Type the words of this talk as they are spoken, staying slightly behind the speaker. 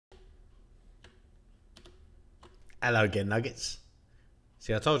Hello again, Nuggets.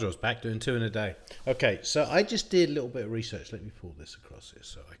 See, I told you I was back doing 2 in a day. Okay, so I just did a little bit of research. Let me pull this across here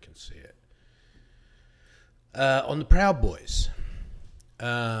so I can see it. On the Proud Boys.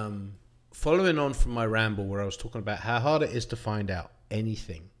 Following on from my ramble where I was talking about how hard it is to find out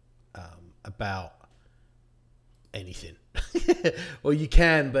anything about anything. Well, you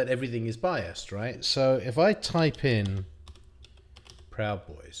can, but everything is biased, right? So if I type in Proud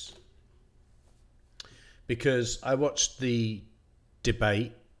Boys, because I watched the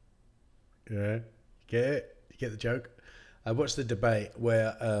debate, yeah, get it? You get the joke? I watched the debate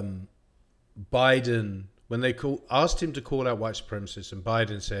where Biden, when they asked him to call out white supremacists, and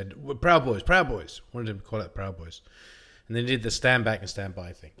Biden said, Proud Boys, Proud Boys. Wanted him to call out Proud Boys. And then did the stand back and stand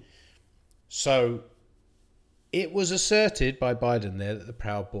by thing. So it was asserted by Biden there that the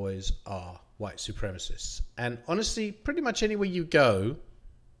Proud Boys are white supremacists. And honestly, pretty much anywhere you go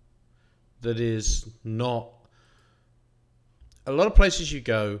that is not... A lot of places you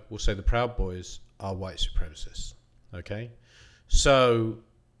go will say the Proud Boys are white supremacists. Okay? So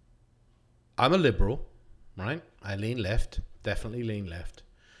I'm a liberal, right? I lean left, definitely lean left.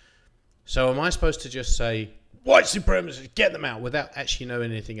 So am I supposed to just say, white supremacists, get them out, without actually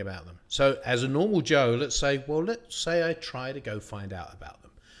knowing anything about them? So as a normal Joe, let's say I try to go find out about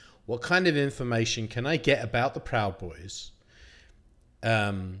them. What kind of information can I get about the Proud Boys?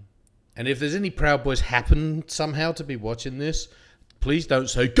 And if there's any Proud Boys happen somehow to be watching this, please don't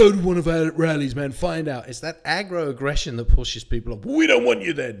say, go to one of our rallies, man, find out. It's that aggro aggression that pushes people up. We don't want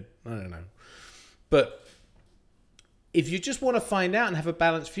you then. I don't know. But if you just want to find out and have a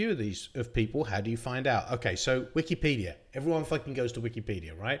balanced view of people, how do you find out? Okay, so Wikipedia. Everyone fucking goes to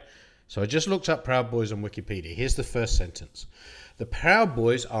Wikipedia, right? So I just looked up Proud Boys on Wikipedia. Here's the first sentence. The Proud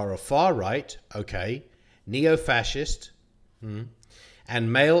Boys are a far right, okay, neo-fascist,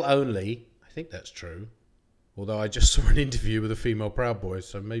 and male only. I think that's true. Although I just saw an interview with a female Proud Boy,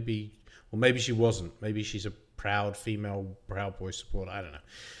 so maybe she wasn't. Maybe she's a proud female Proud Boy supporter. I don't know.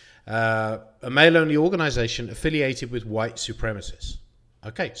 A male-only organization affiliated with white supremacists.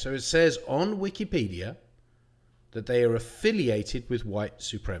 Okay, so it says on Wikipedia that they are affiliated with white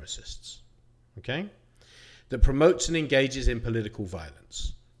supremacists. Okay? That promotes and engages in political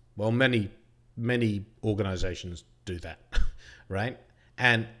violence. Well, many organizations do that, right?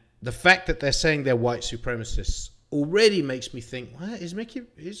 And the fact that they're saying they're white supremacists already makes me think, well, is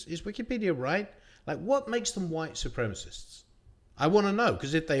Wikipedia right? Like, what makes them white supremacists? I want to know,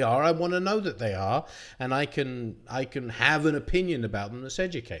 because if they are, I want to know that they are, and I can have an opinion about them that's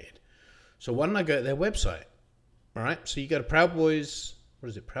educated. So why don't I go to their website? All right, so you go to Proud Boys, what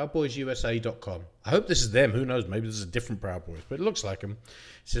is it, proudboysusa.com. I hope this is them. Who knows? Maybe this is a different Proud Boys, but it looks like them.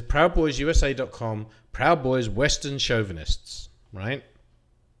 It says proudboysusa.com, Proud Boys Western Chauvinists, right?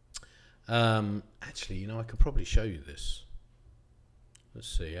 Actually, you know, I could probably show you this. Let's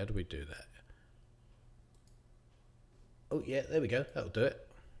see, how do we do that? Oh, yeah, there we go. That'll do it.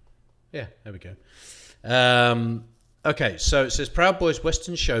 Yeah, there we go. Okay, so it says Proud Boys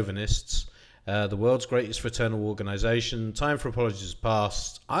Western Chauvinists, the world's greatest fraternal organization. Time for apologies is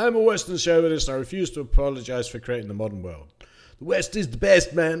past. I am a Western chauvinist. I refuse to apologize for creating the modern world. The West is the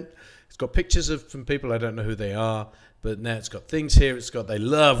best, man. It's got pictures from people. I don't know who they are, but now it's got things here. It's got, they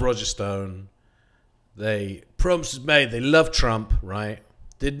love Roger Stone. Promises made. They love Trump, right?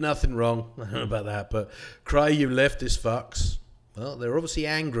 Did nothing wrong. I don't know about that, but cry you leftist fucks. Well, they're obviously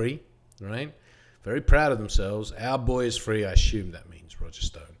angry, right? Very proud of themselves. Our boy is free. I assume that means Roger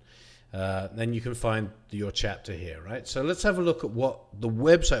Stone. Then you can find your chapter here, right? So let's have a look at what the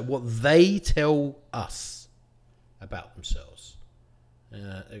website, what they tell us about themselves.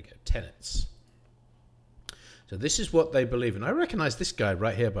 There we go, tenets. So this is what they believe in. I recognize this guy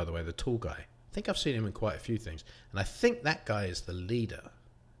right here, by the way, the tall guy. I think I've seen him in quite a few things. And I think that guy is the leader.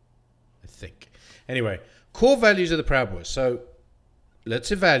 I think. Anyway, core values of the Proud Boys. So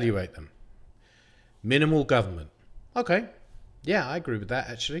let's evaluate them. Minimal government. Okay. Yeah, I agree with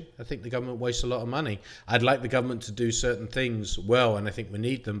that, actually. I think the government wastes a lot of money. I'd like the government to do certain things well, and I think we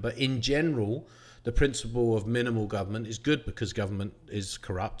need them. But in general, the principle of minimal government is good because government is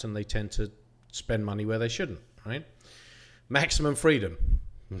corrupt and they tend to spend money where they shouldn't, right? Maximum freedom.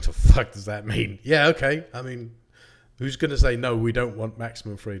 What the fuck does that mean? Yeah, okay. I mean, who's going to say, no, we don't want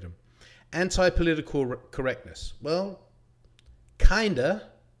maximum freedom? Anti-political correctness. Well, kinda,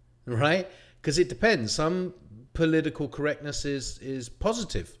 right? Because it depends. Some political correctness is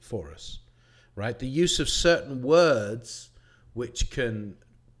positive for us, right? The use of certain words which can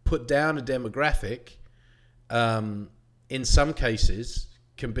put down a demographic in some cases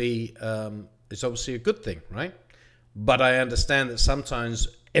can be, it's obviously a good thing, right? But I understand that sometimes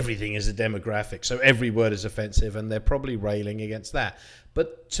everything is a demographic, so every word is offensive, and they're probably railing against that.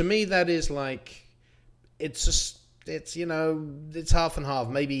 But to me, that is like, it's just, it's, you know, it's half and half.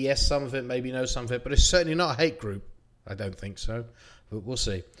 Maybe yes, some of it, maybe no, some of it, but it's certainly not a hate group. I don't think so, but we'll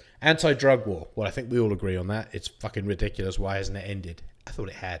see. Anti-drug war. Well, I think we all agree on that. It's fucking ridiculous. Why hasn't it ended? I thought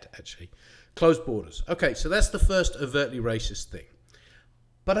it had, actually. Closed borders. Okay, so that's the first overtly racist thing.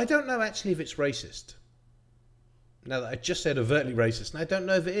 But I don't know actually if it's racist. Now, I just said overtly racist, and I don't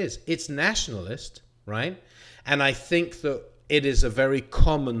know if it is. It's nationalist, right? And I think that it is a very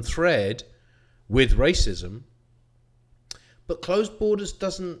common thread with racism. But closed borders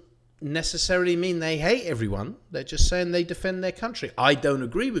doesn't necessarily mean they hate everyone. They're just saying they defend their country. I don't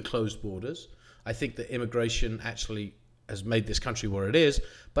agree with closed borders. I think that immigration actually has made this country where it is,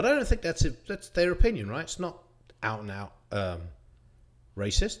 but I don't think that's their opinion, right? It's not out and out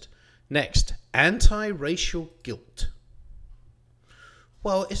racist. Next, anti-racial guilt.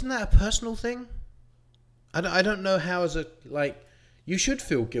 Well, isn't that a personal thing? I don't know how, as a, like, you should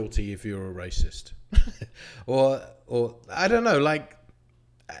feel guilty if you're a racist. or I don't know, like,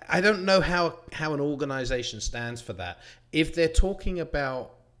 I don't know how an organization stands for that. If they're talking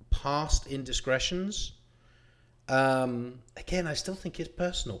about past indiscretions, again, I still think it's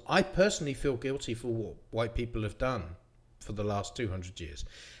personal. I personally feel guilty for what white people have done for the last 200 years.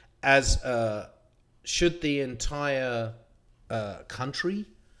 As should the entire country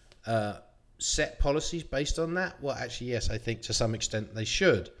set policies based on that? Well, actually, yes, I think to some extent they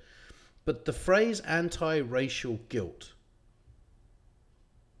should. But the phrase anti-racial guilt,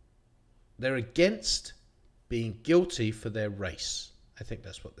 they're against being guilty for their race. I think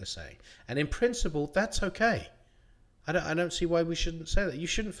that's what they're saying. And in principle, that's okay. I don't see why we shouldn't say that. You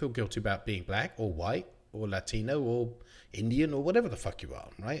shouldn't feel guilty about being black or white or Latino or Indian or whatever the fuck you are,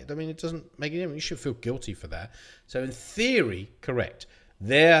 right? I mean, it doesn't make any difference. You should feel guilty for that. So in theory, correct.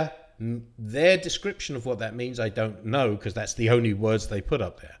 Their description of what that means, I don't know, because that's the only words they put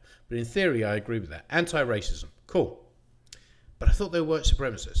up there. But in theory, I agree with that. Anti-racism, cool. But I thought they were white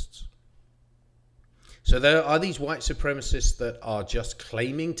supremacists. So there are these white supremacists that are just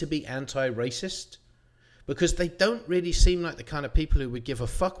claiming to be anti-racist, because they don't really seem like the kind of people who would give a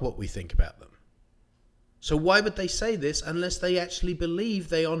fuck what we think about them. So why would they say this unless they actually believe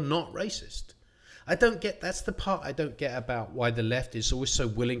they are not racist? I don't get, that's the part I don't get about why the left is always so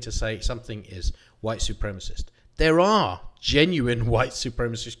willing to say something is white supremacist. There are genuine white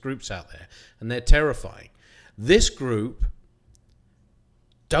supremacist groups out there, and they're terrifying. This group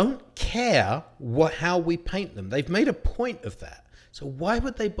don't care how we paint them. They've made a point of that. So why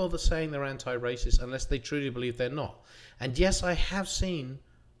would they bother saying they're anti-racist unless they truly believe they're not? And yes, I have seen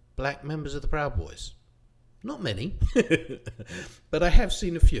black members of the Proud Boys. Not many, but I have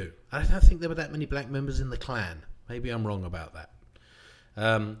seen a few. I don't think there were that many black members in the Klan. Maybe I'm wrong about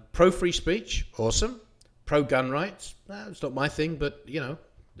that. Pro-free speech, awesome. Pro-gun rights, it's not my thing, but, you know,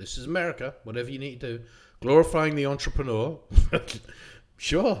 this is America, whatever you need to do. Glorifying the entrepreneur,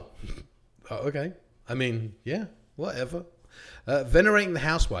 sure, okay. I mean, yeah, whatever. Venerating the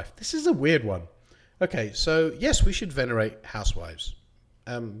housewife. This is a weird one. Okay, so yes, we should venerate housewives.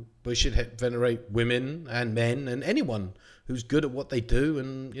 We should venerate women and men and anyone who's good at what they do,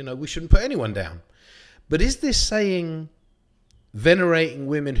 and, you know, we shouldn't put anyone down. But is this saying venerating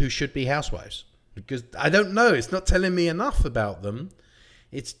women who should be housewives? Because I don't know. It's not telling me enough about them.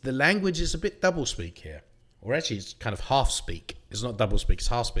 It's the language is a bit doublespeak here. Or actually, it's kind of half-speak. It's not doublespeak, it's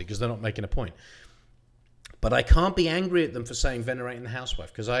half-speak, because they're not making a point. But I can't be angry at them for saying venerating the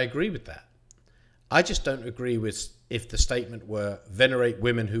housewife, because I agree with that. I just don't agree with if the statement were venerate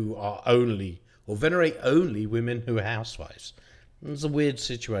women who are only, or venerate only women who are housewives. It's a weird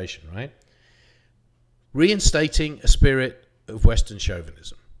situation, right? Reinstating a spirit of Western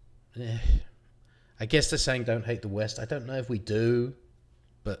chauvinism. I guess they're saying don't hate the West. I don't know if we do,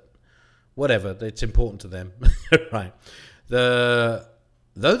 but whatever. It's important to them, right?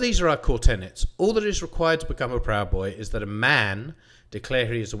 Though these are our core tenets, all that is required to become a Proud Boy is that a man declare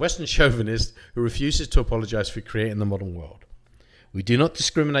he is a Western chauvinist who refuses to apologize for creating the modern world. We do not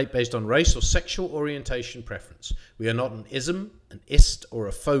discriminate based on race or sexual orientation preference. We are not an ism, an ist, or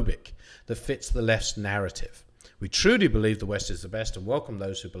a phobic that fits the left's narrative. We truly believe the West is the best and welcome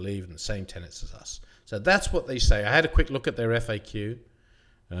those who believe in the same tenets as us. So that's what they say. I had a quick look at their FAQ.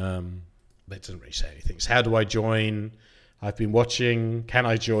 That doesn't really say anything. It's how do I join? I've been watching. Can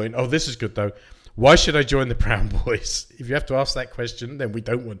I join? Oh, this is good though. Why should I join the Proud Boys? If you have to ask that question, then we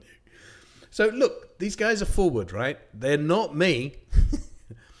don't want you. So look, these guys are forward, right? They're not me.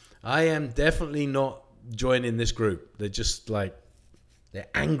 I am definitely not joining this group. They're just like, they're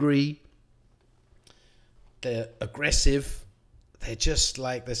angry. They're aggressive. they're just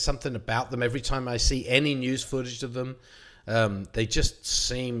like, there's something about them. Every time I see any news footage of them, they just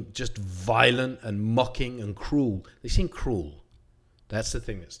seem just violent and mocking and cruel. They seem cruel. That's the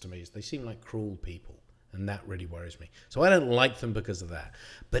thing that's to me, is they seem like cruel people. And that really worries me. So I don't like them because of that.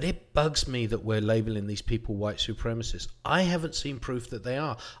 But it bugs me that we're labeling these people white supremacists. I haven't seen proof that they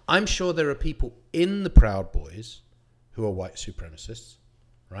are. I'm sure there are people in the Proud Boys who are white supremacists,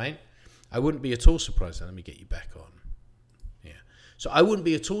 right? I wouldn't be at all surprised. Let me get you back on. Yeah. So I wouldn't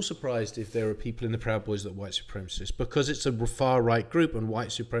be at all surprised if there are people in the Proud Boys that are white supremacists, because it's a far right group and white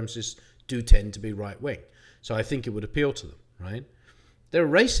supremacists do tend to be right wing. So I think it would appeal to them, right? There are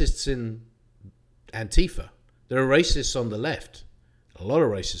racists in Antifa. There are racists on the left, a lot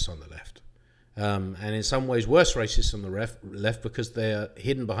of racists on the left, and in some ways worse racists on the left because they're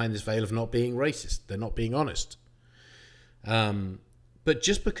hidden behind this veil of not being racist. They're not being honest. But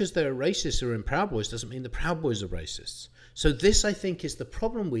just because there are racists who are in Proud Boys doesn't mean the Proud Boys are racists. So this, I think, is the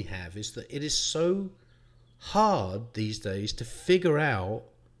problem we have, is that it is so hard these days to figure out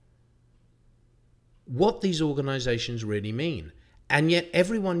what these organizations really mean. And yet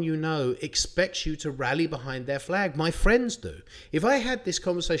everyone you know expects you to rally behind their flag. My friends do. If I had this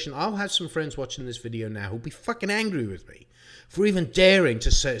conversation, I'll have some friends watching this video now who'll be fucking angry with me for even daring to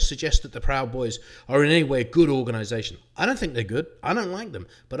suggest that the Proud Boys are in any way a good organization. I don't think they're good. I don't like them.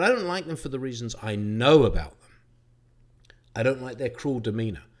 But I don't like them for the reasons I know about them. I don't like their cruel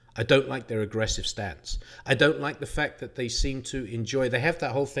demeanor. I don't like their aggressive stance. I don't like the fact that they seem to enjoy, they have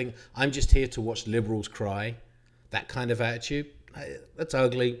that whole thing, I'm just here to watch liberals cry, that kind of attitude. That's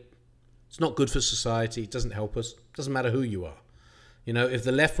ugly. It's not good for society. It doesn't help us. It doesn't matter who you are. You know, if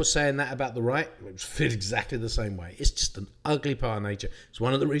the left was saying that about the right, it would feel exactly the same way. It's just an ugly part of nature. It's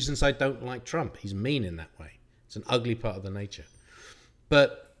one of the reasons I don't like Trump. He's mean in that way. It's an ugly part of the nature.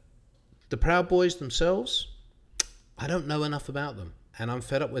 But the Proud Boys themselves, I don't know enough about them. And I'm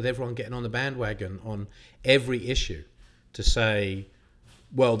fed up with everyone getting on the bandwagon on every issue to say,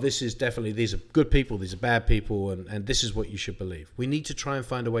 well, this is definitely, these are good people, these are bad people, and this is what you should believe. We need to try and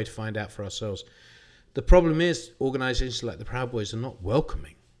find a way to find out for ourselves. The problem is organizations like the Proud Boys are not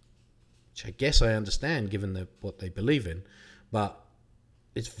welcoming, which I guess I understand given what they believe in, but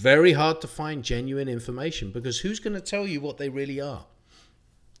it's very hard to find genuine information because who's going to tell you what they really are?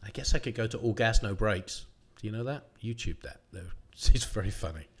 I guess I could go to All Gas No Brakes. Do you know that? YouTube that. It's very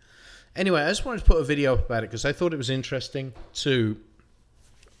funny. Anyway, I just wanted to put a video up about it because I thought it was interesting to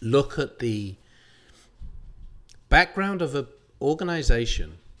look at the background of an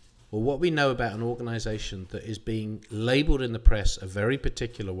organization, or what we know about an organization that is being labeled in the press a very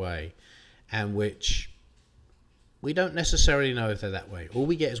particular way, and which we don't necessarily know if they're that way. All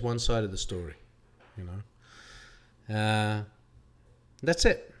we get is one side of the story, you know. That's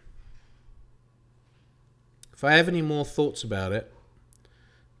it. If I have any more thoughts about it,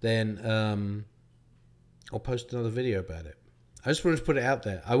 then I'll post another video about it. I just wanted to put it out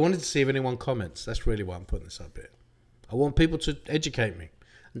there. I wanted to see if anyone comments. That's really why I'm putting this up here. I want people to educate me.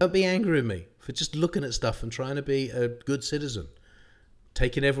 Don't be angry with me for just looking at stuff and trying to be a good citizen.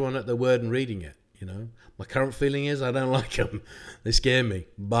 Taking everyone at their word and reading it, you know. My current feeling is I don't like them. They scare me.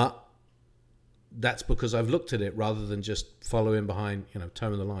 But that's because I've looked at it rather than just following behind, you know,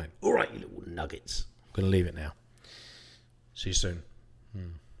 toeing the line. All right, you little nuggets. I'm going to leave it now. See you soon.